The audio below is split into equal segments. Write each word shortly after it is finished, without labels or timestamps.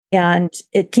And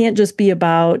it can't just be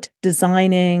about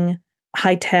designing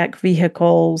high-tech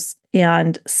vehicles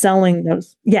and selling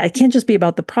those. Yeah, it can't just be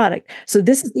about the product. So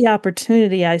this is the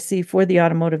opportunity I see for the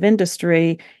automotive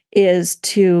industry, is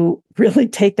to really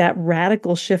take that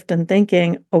radical shift in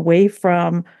thinking away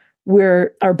from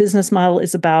where our business model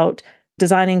is about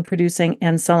designing, producing,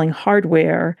 and selling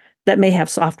hardware that may have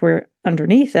software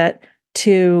underneath it,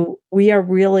 to we are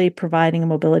really providing a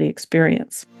mobility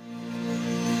experience.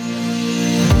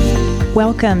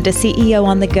 Welcome to CEO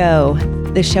on the Go,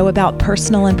 the show about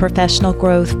personal and professional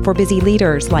growth for busy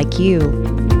leaders like you.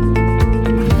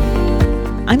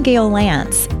 I'm Gail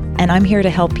Lance, and I'm here to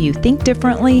help you think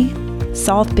differently,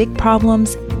 solve big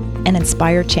problems, and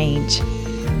inspire change.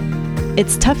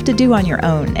 It's tough to do on your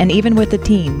own, and even with a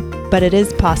team, but it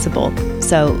is possible.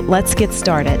 So let's get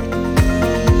started.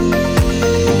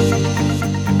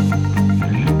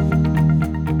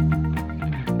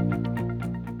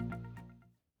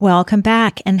 Welcome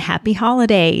back and happy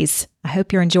holidays. I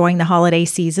hope you're enjoying the holiday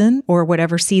season, or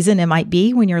whatever season it might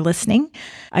be when you're listening.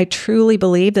 I truly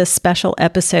believe this special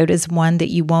episode is one that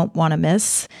you won't want to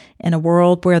miss. In a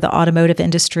world where the automotive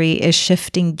industry is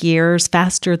shifting gears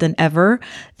faster than ever,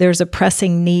 there's a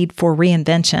pressing need for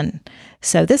reinvention.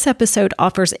 So this episode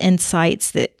offers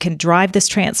insights that can drive this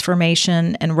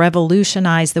transformation and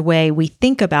revolutionize the way we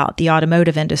think about the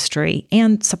automotive industry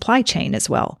and supply chain as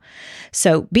well.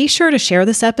 So be sure to share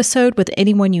this episode with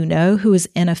anyone you know who is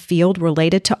in a field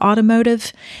related to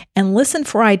automotive, and listen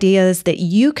for ideas that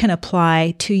you can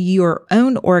apply to your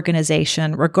own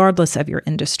organization regardless of your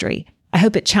industry. I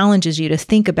hope it challenges you to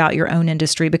think about your own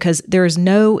industry, because there is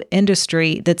no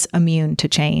industry that's immune to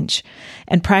change.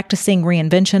 And practicing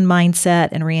reinvention mindset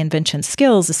and reinvention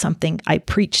skills is something I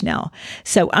preach now.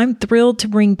 So I'm thrilled to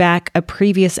bring back a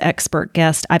previous expert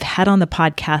guest I've had on the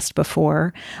podcast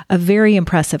before, a very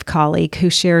impressive colleague who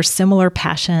shares similar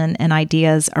passion and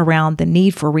ideas around the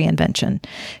need for reinvention.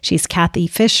 She's Cathy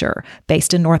Fisher,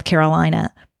 based in North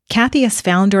Carolina. Cathy is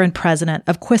founder and president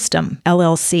of Quistum,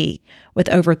 LLC. With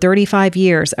over 35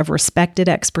 years of respected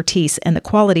expertise in the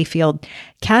quality field,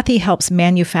 Cathy helps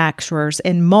manufacturers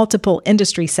in multiple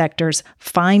industry sectors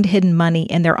find hidden money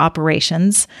in their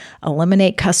operations,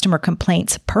 eliminate customer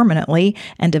complaints permanently,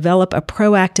 and develop a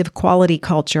proactive quality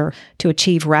culture to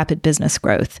achieve rapid business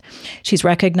growth. She's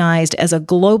recognized as a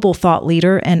global thought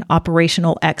leader in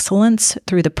operational excellence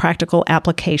through the practical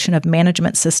application of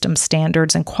management system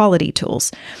standards and quality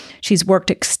tools. She's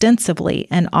worked extensively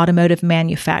in automotive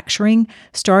manufacturing,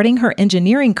 starting her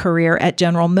engineering career at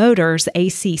General Motors'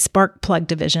 AC spark plug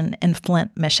division in Flint,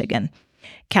 Michigan.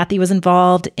 Cathy was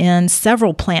involved in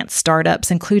several plant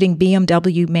startups, including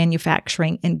BMW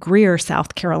manufacturing in Greer,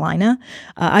 South Carolina.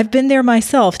 I've been there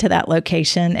myself to that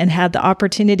location and had the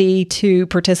opportunity to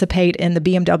participate in the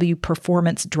BMW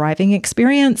performance driving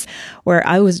experience, where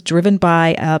I was driven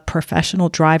by a professional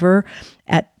driver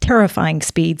at terrifying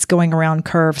speeds going around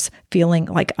curves, feeling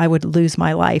like I would lose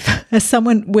my life. As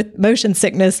someone with motion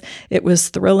sickness, it was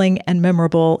thrilling and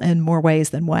memorable in more ways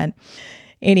than one.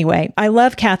 Anyway, I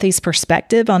love Cathy's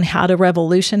perspective on how to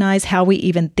revolutionize how we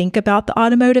even think about the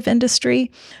automotive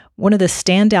industry. One of the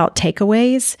standout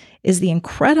takeaways is the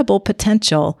incredible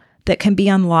potential that can be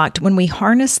unlocked when we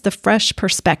harness the fresh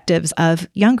perspectives of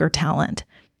younger talent.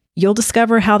 You'll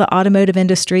discover how the automotive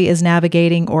industry is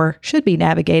navigating, or should be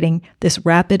navigating, this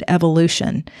rapid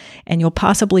evolution, and you'll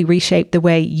possibly reshape the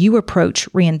way you approach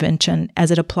reinvention as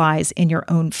it applies in your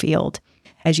own field.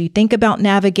 As you think about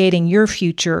navigating your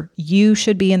future, you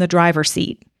should be in the driver's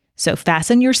seat. So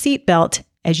fasten your seatbelt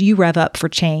as you rev up for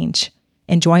change.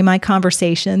 Enjoy my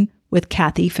conversation with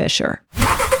Cathy Fisher.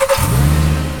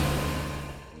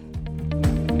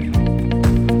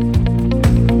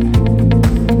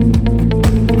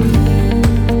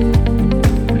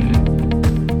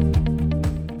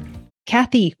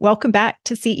 Cathy, welcome back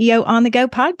to CEO on the Go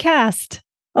podcast.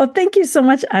 Oh, thank you so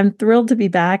much. I'm thrilled to be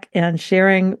back and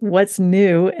sharing what's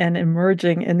new and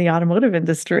emerging in the automotive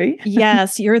industry.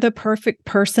 Yes, you're the perfect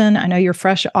person. I know you're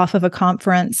fresh off of a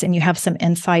conference and you have some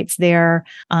insights there.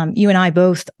 You and I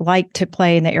both like to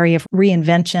play in the area of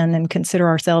reinvention and consider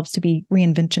ourselves to be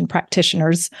reinvention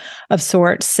practitioners of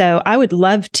sorts. So I would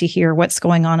love to hear what's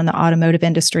going on in the automotive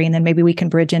industry, and then maybe we can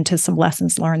bridge into some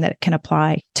lessons learned that can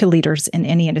apply to leaders in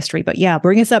any industry. But yeah,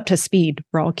 bring us up to speed.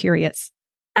 We're all curious.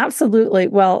 Absolutely.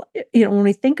 Well, when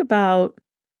we think about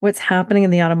what's happening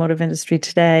in the automotive industry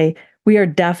today, We are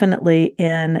definitely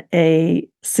in a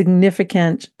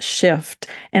significant shift.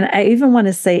 And I even want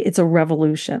to say it's a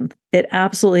revolution. It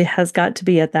absolutely has got to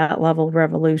be at that level of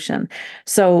revolution.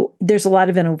 So there's a lot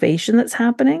of innovation that's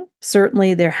happening.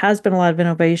 Certainly, there has been a lot of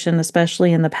innovation,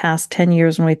 especially in the past 10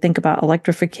 years when we think about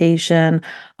electrification,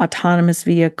 autonomous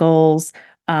vehicles,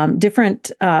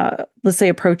 different, let's say,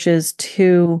 approaches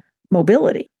to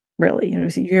mobility. Really,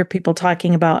 so you hear people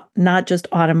talking about not just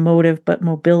automotive, but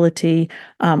mobility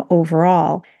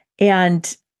overall.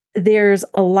 And there's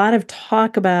a lot of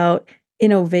talk about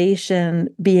innovation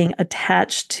being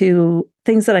attached to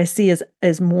things that I see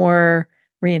as more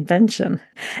reinvention.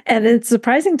 And it's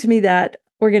surprising to me that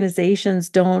organizations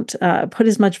don't put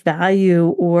as much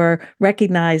value or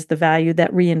recognize the value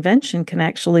that reinvention can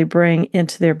actually bring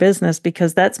into their business,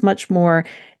 because that's much more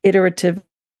iterative.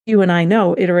 You and I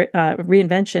know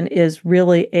reinvention is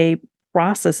really a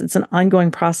process. It's an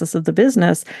ongoing process of the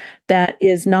business that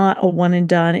is not a one and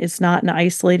done. It's not an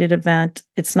isolated event.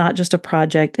 It's not just a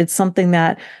project. It's something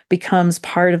that becomes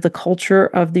part of the culture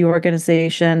of the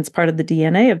organization. It's part of the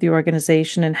DNA of the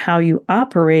organization and how you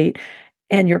operate.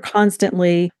 And you're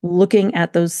constantly looking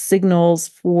at those signals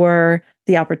for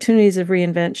the opportunities of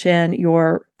reinvention.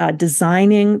 You're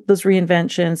designing those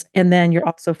reinventions, and then you're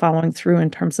also following through in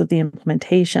terms of the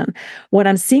implementation. What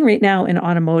I'm seeing right now in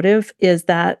automotive is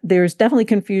that there's definitely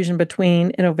confusion between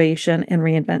innovation and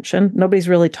reinvention. Nobody's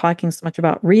really talking so much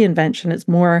about reinvention. It's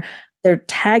more they're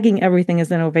tagging everything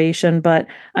as innovation, but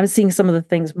I'm seeing some of the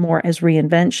things more as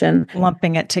reinvention.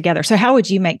 Lumping it together. So how would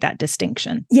you make that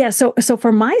distinction? Yeah. So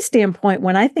from my standpoint,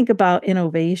 when I think about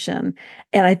innovation,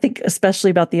 and I think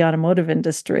especially about the automotive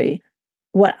industry,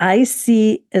 what I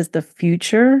see as the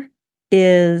future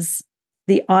is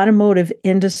the automotive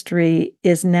industry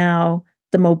is now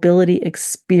the mobility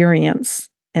experience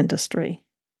industry.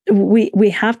 We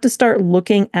have to start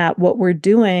looking at what we're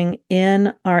doing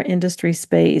in our industry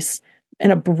space in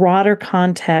a broader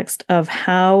context of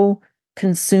how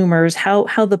consumers,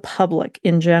 how the public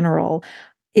in general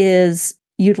is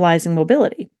utilizing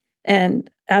mobility. And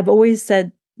I've always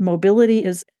said mobility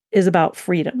is about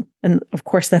freedom. And of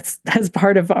course that's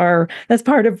part of our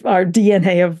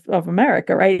DNA of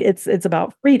America, right? It's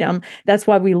about freedom. That's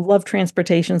why we love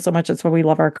transportation so much. That's why we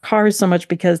love our cars so much,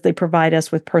 because they provide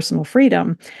us with personal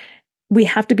freedom. We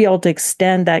have to be able to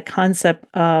extend that concept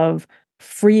of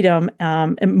freedom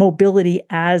and mobility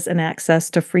as an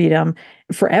access to freedom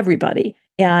for everybody.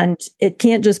 And it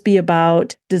can't just be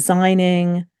about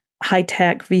designing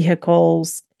high-tech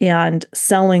vehicles and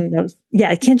selling those.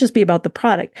 Yeah, it can't just be about the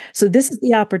product. So this is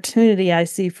the opportunity I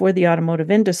see for the automotive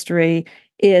industry,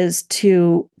 is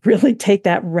to really take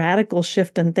that radical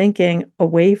shift in thinking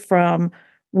away from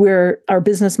where our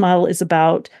business model is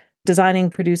about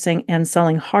designing, producing, and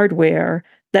selling hardware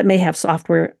that may have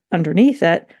software underneath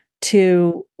it,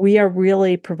 to we are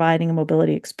really providing a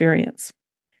mobility experience.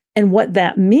 And what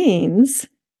that means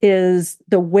is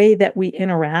the way that we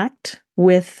interact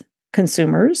with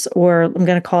consumers, or I'm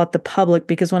going to call it the public,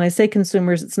 because when I say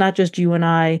consumers, it's not just you and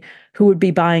I who would be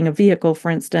buying a vehicle,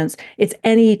 for instance. It's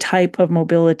any type of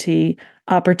mobility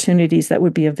opportunities that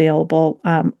would be available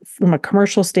from a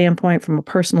commercial standpoint, from a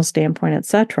personal standpoint, et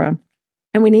cetera.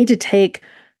 And we need to take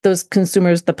those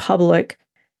consumers, the public,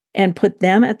 and put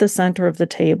them at the center of the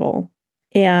table.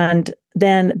 And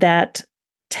then that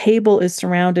table is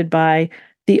surrounded by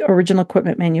the original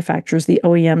equipment manufacturers, the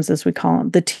OEMs, as we call them,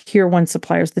 the tier 1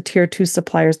 suppliers, the tier 2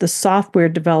 suppliers, the software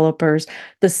developers,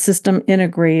 the system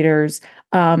integrators,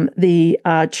 the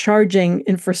charging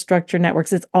infrastructure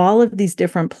networks. It's all of these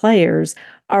different players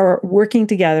are working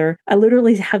together. I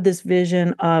literally have this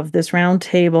vision of this round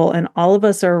table, and all of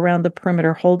us are around the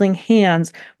perimeter holding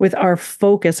hands with our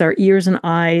focus, our ears and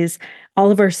eyes,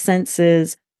 all of our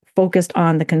senses focused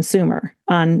on the consumer,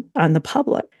 on the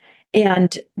public,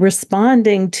 and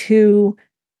responding to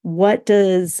what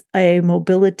does a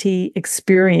mobility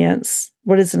experience,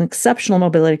 what does an exceptional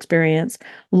mobility experience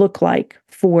look like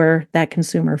for that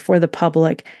consumer, for the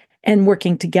public, and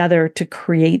working together to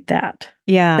create that.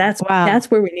 Yeah. That's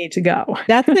where we need to go.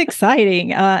 That's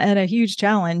exciting and a huge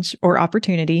challenge or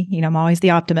opportunity. I'm always the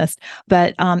optimist.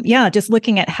 But just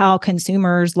looking at how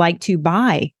consumers like to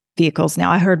buy vehicles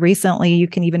now. I heard recently you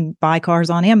can even buy cars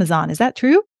on Amazon. Is that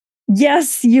true?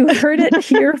 Yes, you heard it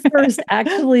here first.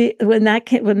 Actually, when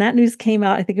that news came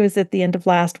out, I think it was at the end of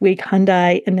last week,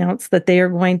 Hyundai announced that they are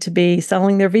going to be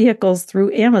selling their vehicles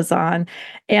through Amazon.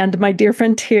 And my dear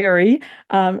friend Terry,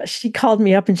 she called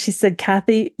me up and she said,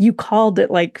 "Cathy, you called it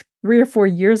like 3 or 4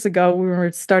 years ago, we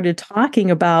were started talking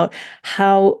about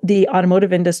how the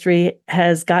automotive industry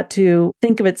has got to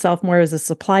think of itself more as a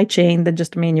supply chain than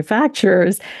just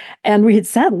manufacturers. And we had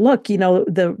said, look,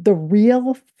 the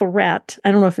real threat,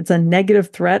 I don't know if it's a negative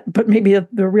threat, but maybe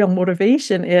the real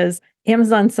motivation is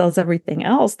Amazon sells everything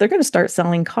else. They're going to start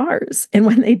selling cars. And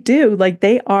when they do, like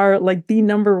they are like the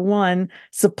number one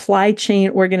supply chain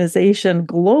organization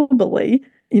globally.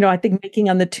 I think making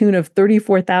on the tune of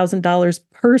 $34,000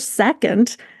 per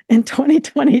second in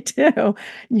 2022.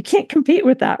 You can't compete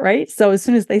with that, right? So as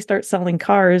soon as they start selling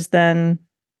cars, then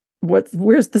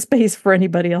where's the space for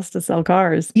anybody else to sell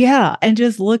cars? Yeah. And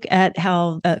just look at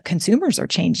how consumers are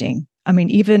changing. I mean,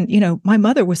 even, my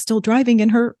mother was still driving in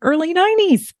her early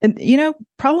 90s and,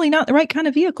 probably not the right kind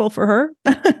of vehicle for her.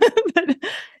 But,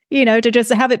 to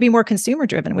just have it be more consumer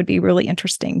driven would be really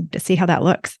interesting to see how that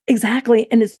looks. Exactly.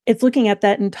 And it's looking at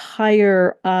that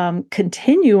entire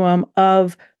continuum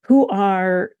of who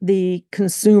are the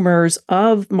consumers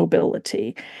of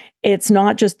mobility. It's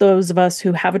not just those of us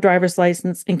who have a driver's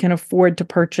license and can afford to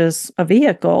purchase a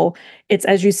vehicle. It's,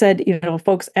 as you said,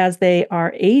 folks, as they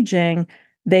are aging,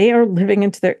 they are living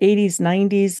into their 80s,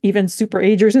 90s, even super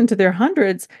agers into their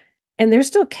hundreds. And they're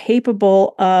still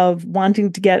capable of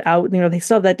wanting to get out. They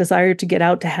still have that desire to get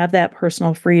out, to have that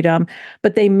personal freedom,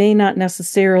 but they may not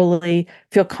necessarily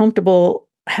feel comfortable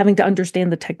having to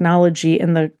understand the technology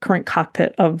in the current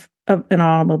cockpit of an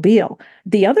automobile.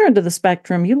 The other end of the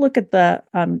spectrum, you look at the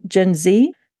Gen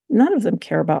Z, none of them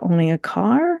care about owning a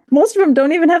car. Most of them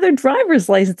don't even have their driver's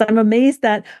license. I'm amazed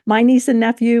that my niece and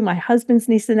nephew, my husband's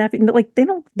niece and nephew, like they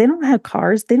don't have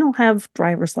cars. They don't have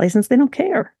driver's license. They don't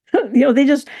care.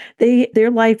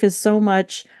 Their life is so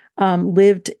much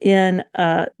lived in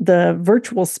the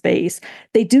virtual space.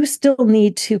 They do still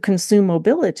need to consume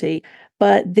mobility,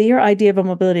 but their idea of a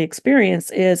mobility experience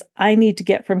is I need to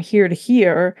get from here to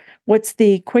here. What's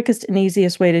the quickest and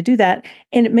easiest way to do that?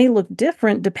 And it may look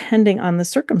different depending on the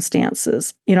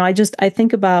circumstances. I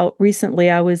think about recently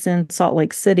I was in Salt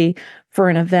Lake City for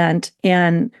an event,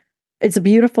 and it's a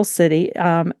beautiful city.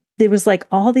 There was like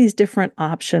all these different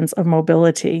options of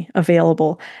mobility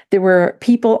available. There were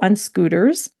people on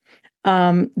scooters.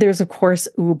 There's, of course,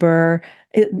 Uber.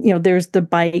 There's the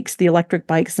bikes, the electric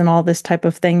bikes, and all this type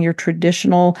of thing, your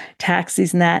traditional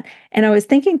taxis and that. And I was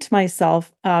thinking to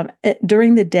myself,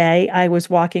 during the day, I was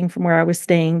walking from where I was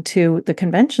staying to the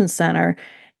convention center.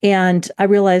 And I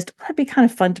realized that'd be kind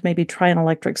of fun to maybe try an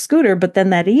electric scooter. But then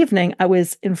that evening, I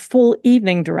was in full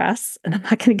evening dress, and I'm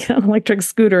not going to get on an electric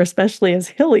scooter, especially as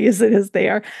hilly as it is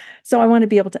there. So I want to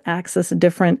be able to access a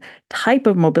different type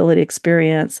of mobility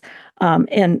experience,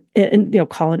 and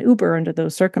call an Uber under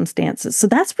those circumstances. So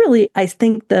that's really, I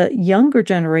think, the younger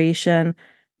generation.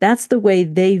 That's the way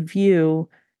they view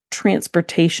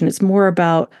transportation. It's more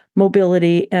about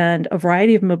mobility and a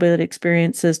variety of mobility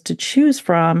experiences to choose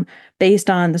from based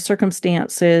on the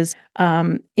circumstances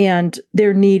and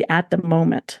their need at the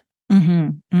moment. Mm-hmm,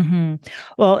 mm-hmm.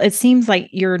 Well, it seems like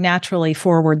you're naturally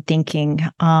forward thinking,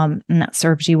 and that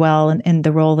serves you well in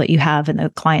the role that you have and the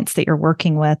clients that you're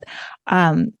working with.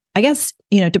 I guess,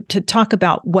 to talk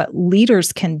about what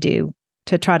leaders can do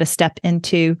to try to step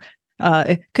into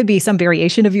it could be some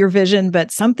variation of your vision,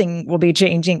 but something will be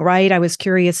changing, right? I was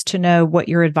curious to know what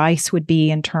your advice would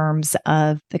be in terms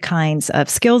of the kinds of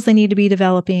skills they need to be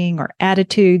developing or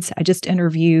attitudes. I just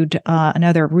interviewed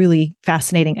another really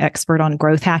fascinating expert on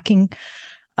growth hacking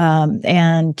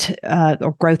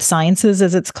or growth sciences,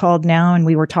 as it's called now. And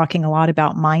we were talking a lot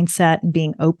about mindset and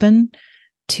being open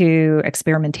to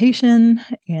experimentation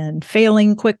and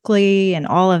failing quickly and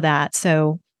all of that.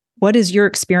 So what is your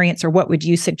experience, or what would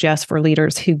you suggest for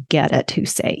leaders who get it, who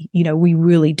say, we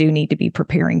really do need to be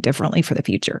preparing differently for the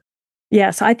future?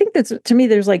 Yeah, so I think that's, to me,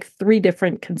 there's like three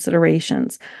different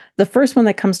considerations. The first one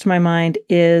that comes to my mind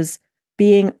is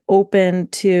being open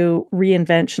to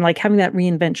reinvention, like having that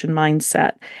reinvention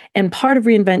mindset. And part of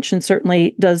reinvention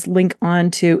certainly does link on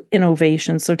to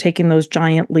innovation. So taking those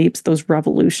giant leaps, those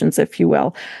revolutions, if you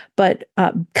will, but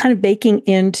kind of baking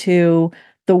into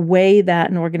the way that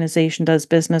an organization does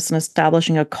business and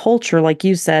establishing a culture, like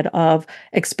you said, of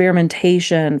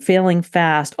experimentation, failing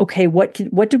fast. Okay, what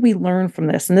did we learn from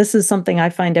this? And this is something I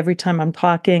find every time I'm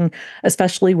talking,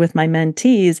 especially with my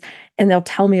mentees, and they'll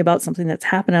tell me about something that's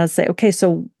happened. I'll say, okay,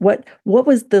 so what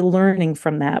was the learning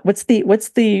from that? What's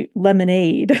the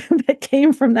lemonade that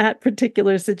came from that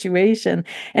particular situation?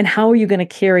 And how are you going to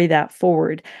carry that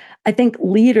forward? I think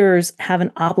leaders have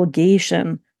an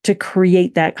obligation to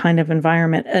create that kind of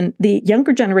environment. And the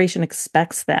younger generation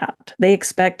expects that. They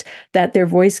expect that their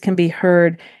voice can be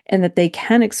heard and that they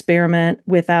can experiment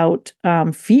without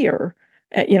fear.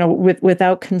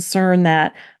 without concern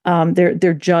that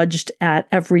they're judged at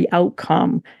every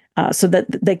outcome, so that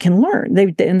they can learn.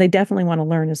 They definitely want to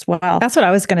learn as well. That's what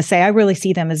I was going to say. I really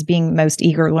see them as being most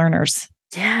eager learners.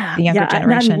 Yeah, The younger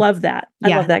generation. And I love that. I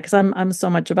love that because I'm so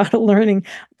much about learning,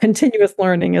 continuous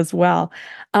learning as well.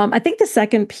 I think the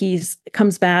second piece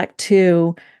comes back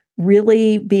to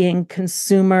really being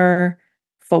consumer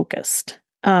focused.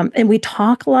 And we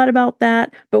talk a lot about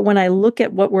that, but when I look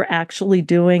at what we're actually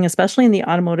doing, especially in the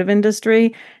automotive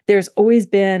industry, there's always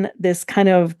been this kind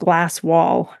of glass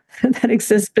wall that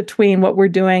exists between what we're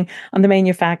doing on the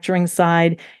manufacturing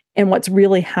side and what's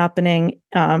really happening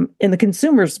in the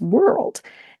consumer's world.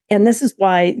 And this is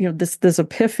why, this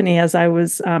epiphany, as I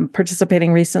was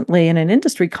participating recently in an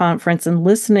industry conference and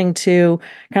listening to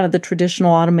kind of the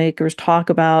traditional automakers talk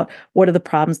about what are the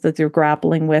problems that they're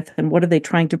grappling with and what are they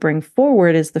trying to bring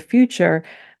forward as the future.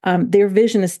 Their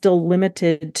vision is still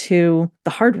limited to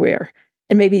the hardware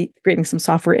and maybe creating some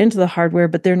software into the hardware,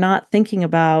 but they're not thinking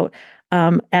about,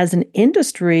 as an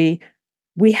industry,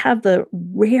 we have the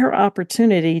rare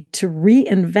opportunity to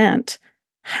reinvent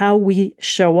how we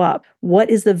show up. What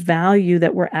is the value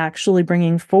that we're actually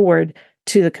bringing forward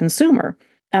to the consumer?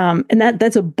 And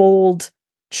that's a bold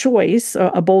choice,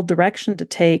 a bold direction to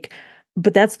take,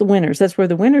 but that's the winners. That's where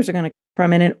the winners are going to come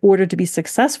from. And in order to be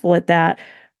successful at that,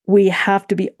 we have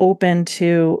to be open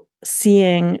to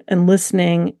seeing and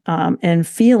listening and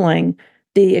feeling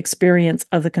the experience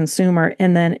of the consumer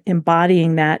and then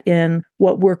embodying that in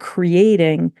what we're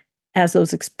creating as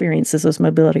those experiences, those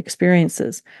mobility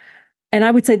experiences. And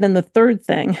I would say then the third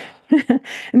thing,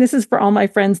 and this is for all my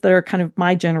friends that are kind of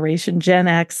my generation, Gen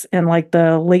X, and like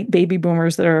the late baby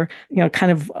boomers that are,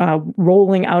 kind of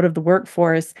rolling out of the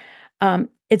workforce.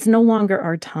 It's no longer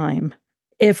our time.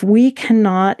 If we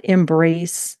cannot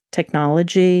embrace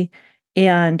technology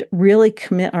and really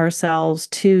commit ourselves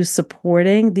to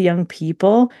supporting the young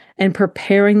people and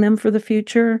preparing them for the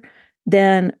future,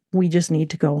 then we just need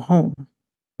to go home.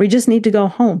 We just need to go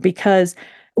home because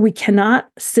we cannot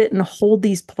sit and hold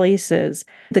these places.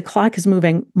 The clock is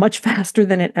moving much faster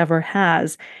than it ever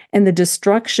has. And the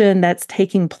destruction that's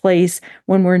taking place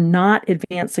when we're not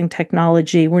advancing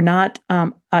technology, we're not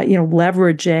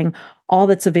leveraging all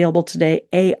that's available today,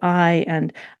 AI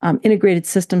and integrated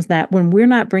systems, that when we're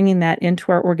not bringing that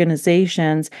into our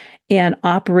organizations and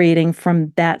operating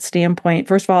from that standpoint,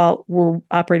 first of all, we're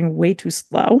operating way too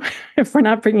slow if we're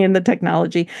not bringing in the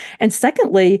technology. And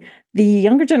secondly, the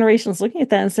younger generation is looking at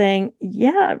that and saying,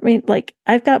 yeah, I mean, like,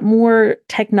 I've got more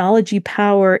technology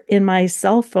power in my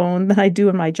cell phone than I do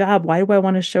in my job. Why do I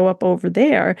want to show up over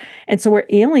there? And so we're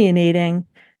alienating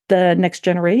the next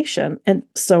generation. And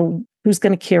so who's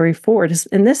going to carry forward?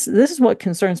 And this is what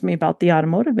concerns me about the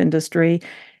automotive industry,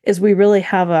 is we really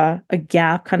have a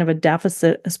gap, kind of a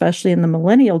deficit, especially in the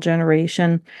millennial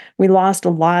generation. We lost a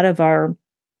lot of our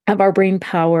brain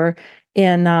power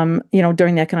in,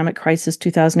 during the economic crisis,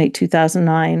 2008,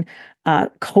 2009.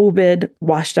 COVID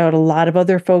washed out a lot of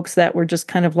other folks that were just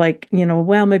kind of like,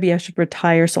 well, maybe I should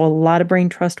retire. So a lot of brain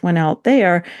trust went out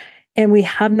there. And we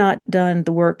have not done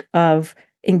the work of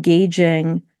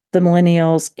engaging the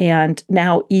millennials and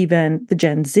now even the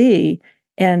Gen Z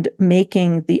and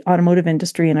making the automotive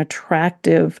industry an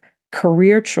attractive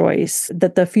career choice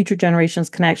that the future generations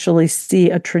can actually see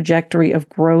a trajectory of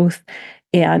growth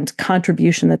and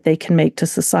contribution that they can make to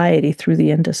society through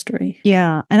the industry.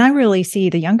 Yeah. And I really see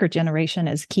the younger generation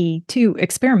as key to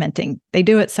experimenting. They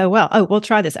do it so well. Oh, we'll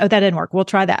try this. Oh, that didn't work. We'll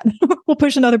try that. We'll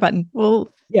push another button.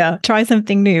 We'll try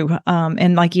something new.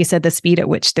 And like you said, the speed at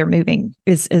which they're moving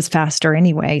is faster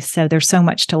anyway. So there's so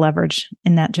much to leverage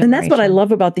in that generation. And that's what I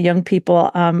love about the young people.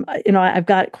 I've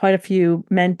got quite a few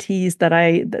mentees that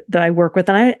I work with,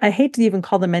 and I hate to even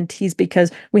call them mentees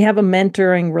because we have a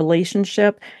mentoring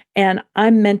relationship. And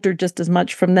I'm mentored just as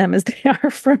much from them as they are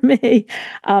from me.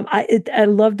 I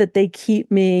love that they keep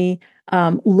me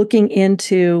looking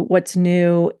into what's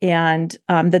new, and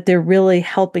that they're really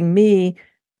helping me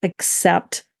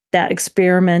accept that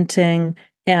experimenting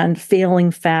and failing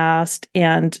fast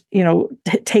and,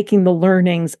 taking the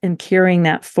learnings and carrying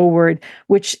that forward,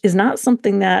 which is not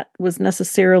something that was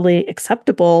necessarily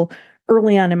acceptable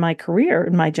early on in my career,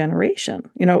 in my generation.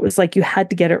 It was like you had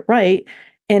to get it right.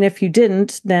 And if you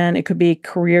didn't, then it could be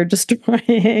career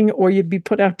destroying, or you'd be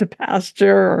put out to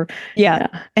pasture. Or, yeah.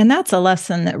 And that's a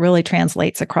lesson that really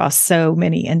translates across so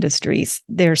many industries.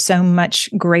 There's so much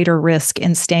greater risk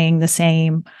in staying the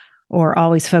same or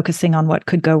always focusing on what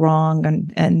could go wrong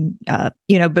and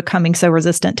becoming so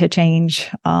resistant to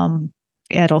change.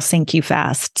 It'll sink you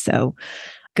fast. So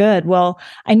Good. Well,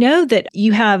 I know that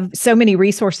you have so many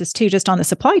resources too, just on the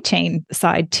supply chain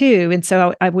side too. And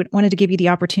so I wanted to give you the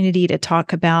opportunity to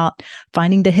talk about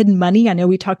finding the hidden money. I know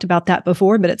we talked about that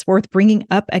before, but it's worth bringing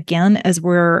up again as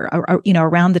we're,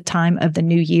 around the time of the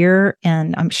new year.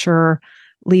 And I'm sure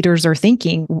leaders are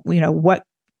thinking,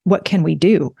 what can we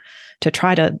do to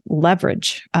try to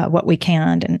leverage what we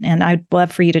can? And I'd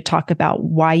love for you to talk about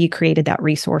why you created that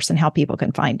resource and how people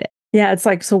can find it. Yeah, it's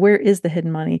like, so where is the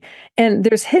hidden money? And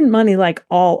there's hidden money like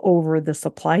all over the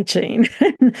supply chain.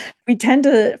 We tend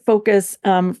to focus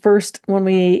first when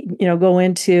we, go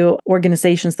into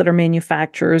organizations that are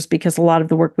manufacturers, because a lot of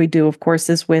the work we do, of course,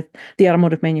 is with the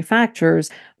automotive manufacturers.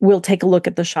 We'll take a look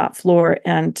at the shop floor,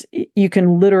 and you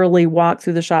can literally walk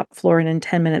through the shop floor and in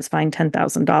 10 minutes find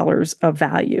 $10,000 of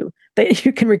value that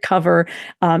you can recover.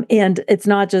 And it's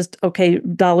not just, okay,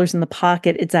 dollars in the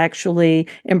pocket. It's actually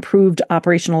improved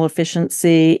operational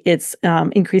efficiency. It's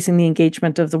increasing the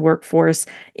engagement of the workforce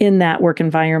in that work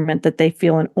environment, that they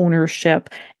feel an ownership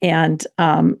and,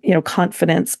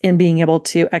 confidence in being able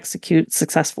to execute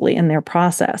successfully in their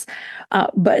process.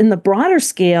 But in the broader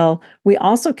scale, we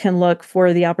also can look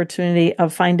for the opportunity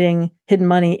of finding hidden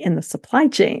money in the supply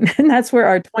chain. And that's where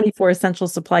our 24 essential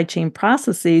supply chain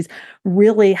processes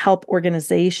really help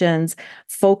organizations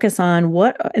focus on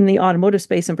what, in the automotive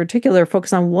space in particular,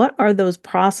 focus on what are those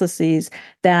processes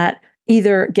that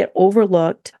either get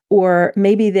overlooked, or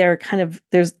maybe they're kind of,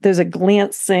 there's a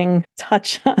glancing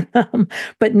touch on them,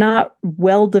 but not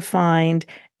well defined,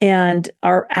 and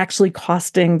are actually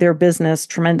costing their business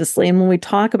tremendously. And when we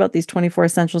talk about these 24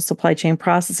 essential supply chain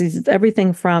processes, it's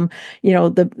everything from,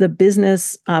 the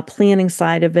business planning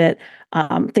side of it,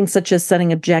 things such as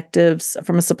setting objectives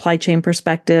from a supply chain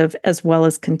perspective, as well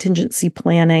as contingency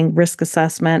planning, risk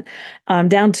assessment,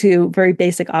 down to very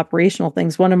basic operational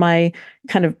things. One of my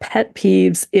kind of pet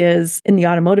peeves is in the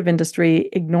automotive industry,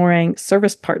 ignoring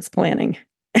service parts planning.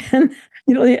 And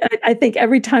I think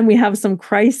every time we have some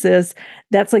crisis,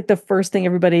 that's like the first thing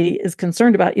everybody is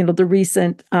concerned about. The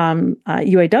recent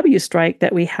UAW strike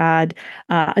that we had,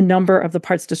 a number of the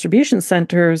parts distribution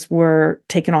centers were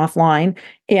taken offline,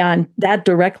 and that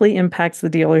directly impacts the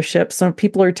dealerships. So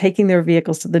people are taking their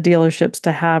vehicles to the dealerships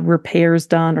to have repairs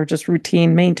done, or just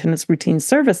routine maintenance, routine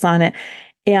service on it.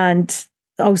 And,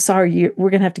 oh, sorry, we're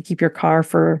going to have to keep your car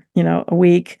for, a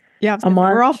week. Yeah, a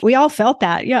month. We all felt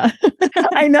that. Yeah.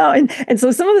 I know. And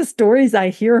so some of the stories I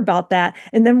hear about that,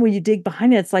 and then when you dig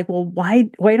behind it, it's like, well,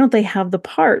 why don't they have the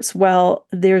parts? Well,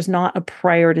 there's not a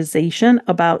prioritization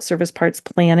about service parts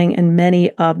planning in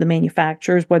many of the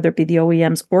manufacturers, whether it be the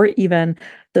OEMs or even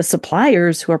the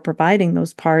suppliers who are providing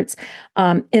those parts.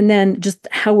 And then just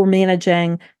how we're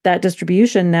managing that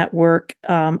distribution network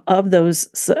of those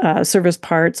service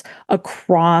parts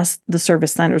across the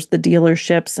service centers, the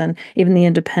dealerships, and even the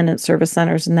independent service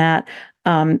centers, and that.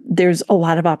 There's a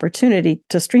lot of opportunity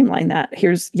to streamline that.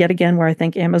 Here's yet again where I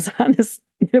think Amazon is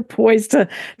poised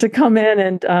to come in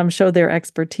and show their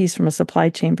expertise from a supply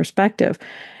chain perspective.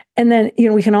 And then,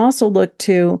 we can also look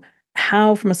to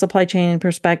how, from a supply chain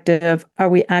perspective, are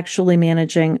we actually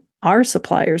managing our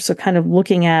suppliers? So kind of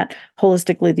looking at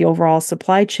holistically the overall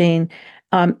supply chain.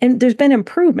 And there's been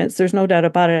improvements. There's no doubt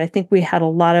about it. I think we had a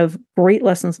lot of great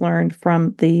lessons learned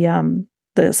from the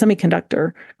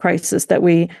semiconductor crisis that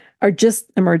we are just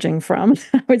emerging from.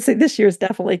 I would say this year is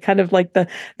definitely kind of like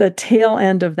the tail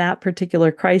end of that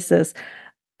particular crisis.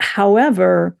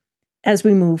 However, as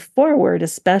we move forward,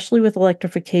 especially with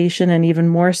electrification and even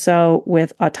more so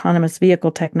with autonomous vehicle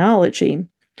technology,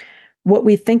 what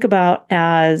we think about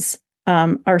as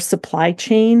our supply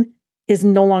chain is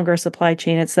no longer a supply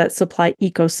chain. It's that supply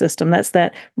ecosystem. That's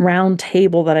that round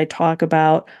table that I talk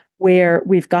about, where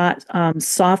we've got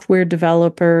software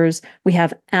developers, we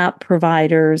have app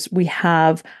providers, we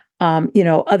have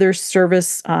other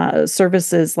services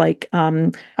like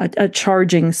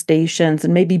charging stations,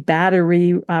 and maybe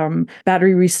battery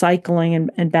recycling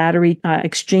and battery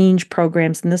exchange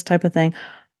programs and this type of thing.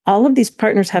 All of these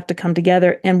partners have to come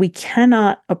together, and we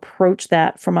cannot approach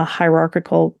that from a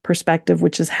hierarchical perspective,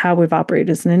 which is how we've operated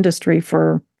as an industry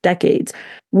for decades.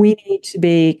 We need to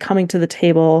be coming to the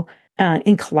table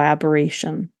in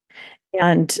collaboration.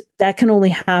 And that can only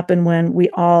happen when we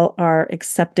all are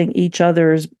accepting each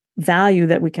other's value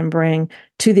that we can bring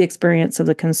to the experience of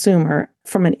the consumer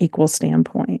from an equal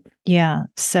standpoint. Yeah,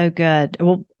 so good.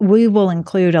 Well, we will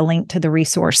include a link to the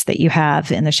resource that you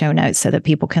have in the show notes so that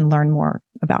people can learn more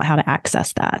about how to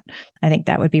access that. I think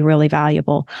that would be really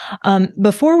valuable.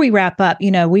 Before we wrap up,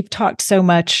 we've talked so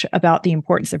much about the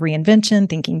importance of reinvention,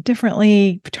 thinking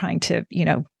differently, trying to,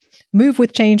 move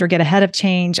with change or get ahead of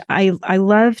change. I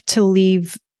love to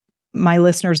leave my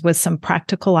listeners with some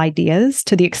practical ideas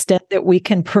to the extent that we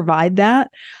can provide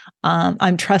that.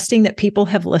 I'm trusting that people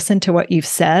have listened to what you've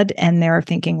said and they're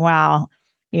thinking, wow,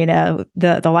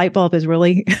 the light bulb is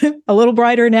really a little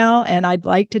brighter now, and I'd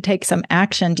like to take some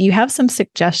action. Do you have some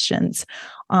suggestions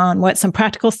on what some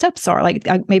practical steps are, like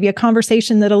maybe a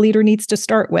conversation that a leader needs to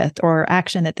start with or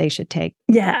action that they should take?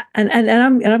 Yeah. And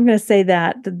I'm going to say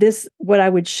that this, what I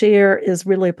would share is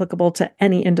really applicable to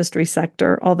any industry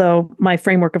sector, although my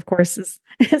framework, of course, is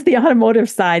the automotive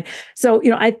side. So,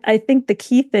 I think the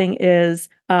key thing is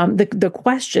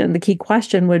the key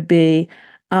question would be,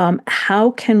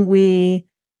 how can we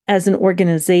as an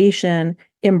organization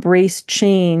embrace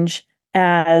change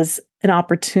as an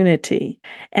opportunity?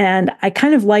 And I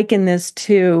kind of liken this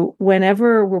to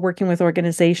whenever we're working with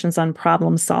organizations on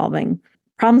problem solving.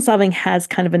 Problem solving has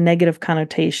kind of a negative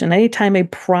connotation. Anytime a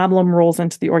problem rolls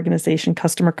into the organization,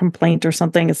 customer complaint or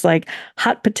something, it's like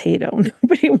hot potato.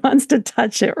 Nobody wants to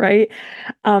touch it, right?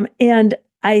 And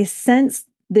I sense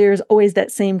there's always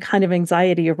that same kind of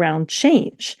anxiety around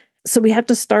change. So we have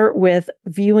to start with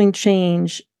viewing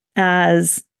change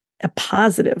as a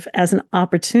positive, as an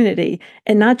opportunity,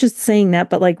 and not just saying that,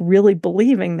 but like really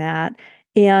believing that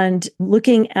and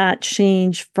looking at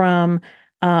change from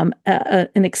an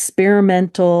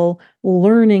experimental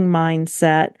learning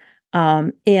mindset.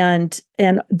 And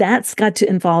that's got to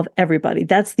involve everybody.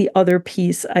 That's the other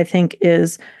piece, I think,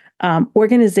 is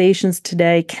organizations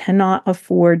today cannot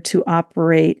afford to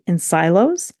operate in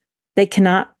silos. They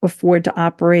cannot afford to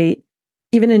operate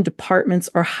even in departments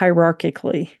or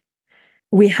hierarchically.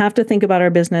 We have to think about our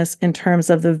business in terms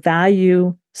of the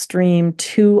value stream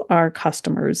to our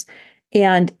customers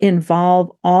and involve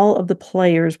all of the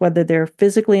players, whether they're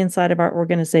physically inside of our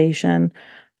organization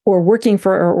or working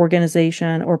for our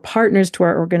organization or partners to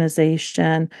our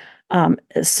organization,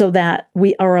 so that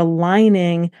we are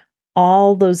aligning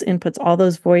all those inputs, all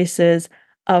those voices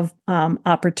of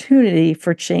opportunity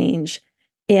for change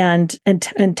and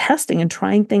testing and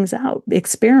trying things out,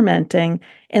 experimenting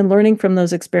and learning from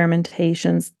those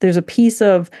experimentations. There's a piece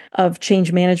of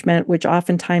change management which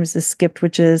oftentimes is skipped,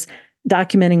 which is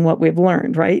documenting what we've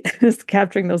learned, right? It's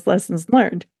capturing those lessons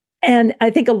learned. And I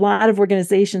think a lot of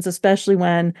organizations, especially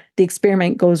when the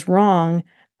experiment goes wrong,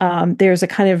 there's a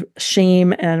kind of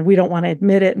shame, and we don't want to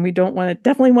admit it, and we don't want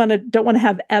to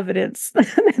have evidence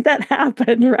that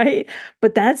happened, right?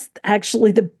 But that's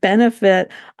actually the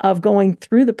benefit of going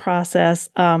through the process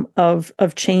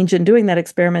of change and doing that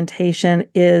experimentation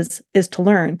is to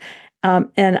learn.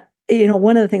 And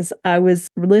one of the things, I was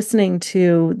listening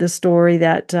to the story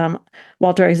that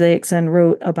Walter Isaacson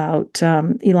wrote about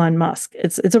Elon Musk.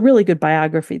 It's a really good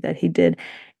biography that he did.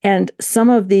 And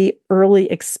some of the early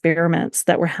experiments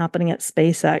that were happening at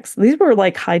SpaceX, these were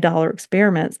like high dollar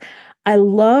experiments. I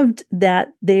loved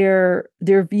that their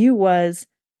view was,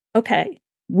 okay,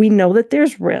 we know that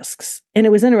there's risks. And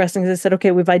it was interesting because I said, okay,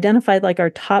 we've identified like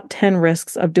our top 10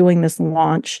 risks of doing this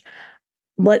launch.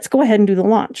 Let's go ahead and do the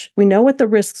launch. We know what the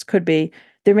risks could be.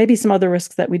 There may be some other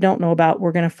risks that we don't know about.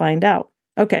 We're going to find out.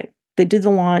 Okay, they did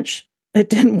the launch. It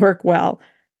didn't work well.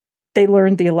 They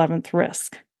learned the 11th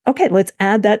risk. Okay, let's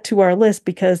add that to our list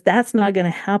because that's not going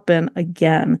to happen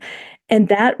again. And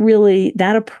that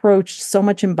approach so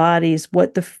much embodies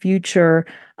what the future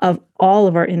of all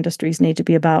of our industries need to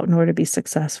be about in order to be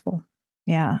successful.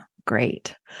 Yeah,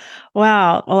 great.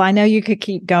 Wow. Well, I know you could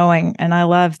keep going, and I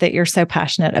love that you're so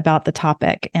passionate about the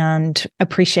topic and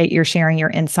appreciate your sharing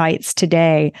your insights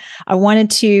today. I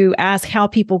wanted to ask how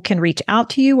people can reach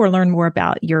out to you or learn more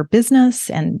about your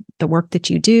business and the work that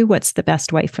you do. What's the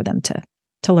best way for them to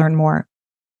learn more?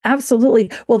 Absolutely.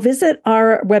 Well, visit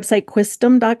our website,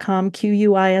 quistem.com,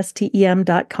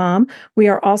 QUISTEM.com. We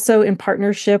are also in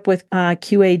partnership with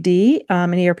QAD,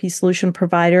 an ERP solution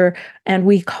provider, and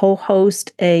we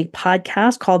co-host a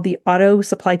podcast called The Auto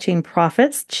Supply Chain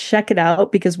Profits. Check it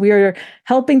out because we are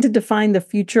helping to define the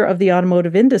future of the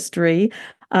automotive industry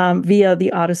via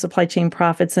the auto supply chain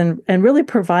profits and really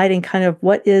providing kind of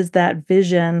what is that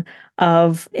vision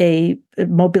of a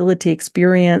mobility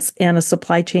experience and a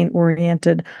supply chain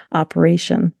oriented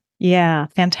operation. Yeah,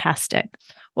 fantastic.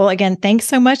 Well, again, thanks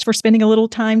so much for spending a little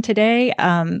time today.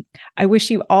 I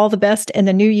wish you all the best in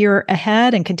the new year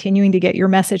ahead and continuing to get your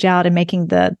message out and making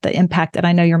the impact that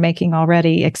I know you're making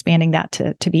already, expanding that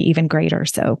to be even greater.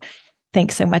 So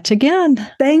thanks so much again.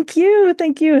 Thank you.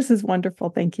 Thank you. This is wonderful.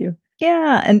 Thank you.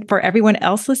 Yeah. And for everyone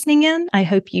else listening in, I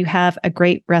hope you have a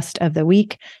great rest of the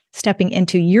week, stepping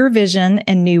into your vision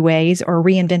in new ways or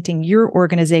reinventing your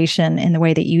organization in the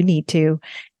way that you need to,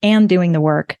 and doing the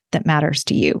work that matters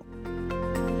to you.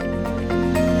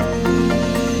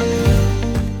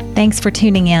 Thanks for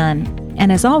tuning in.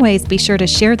 And as always, be sure to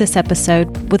share this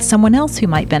episode with someone else who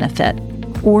might benefit,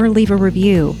 or leave a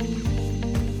review.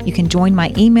 You can join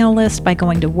my email list by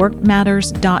going to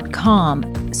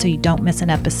workmatters.com so you don't miss an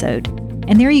episode.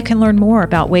 And there you can learn more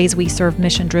about ways we serve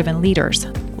mission-driven leaders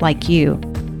like you.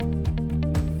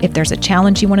 If there's a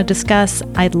challenge you want to discuss,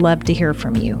 I'd love to hear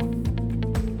from you.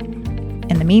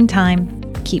 In the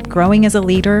meantime, keep growing as a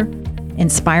leader,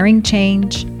 inspiring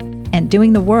change, and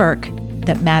doing the work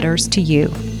that matters to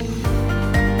you.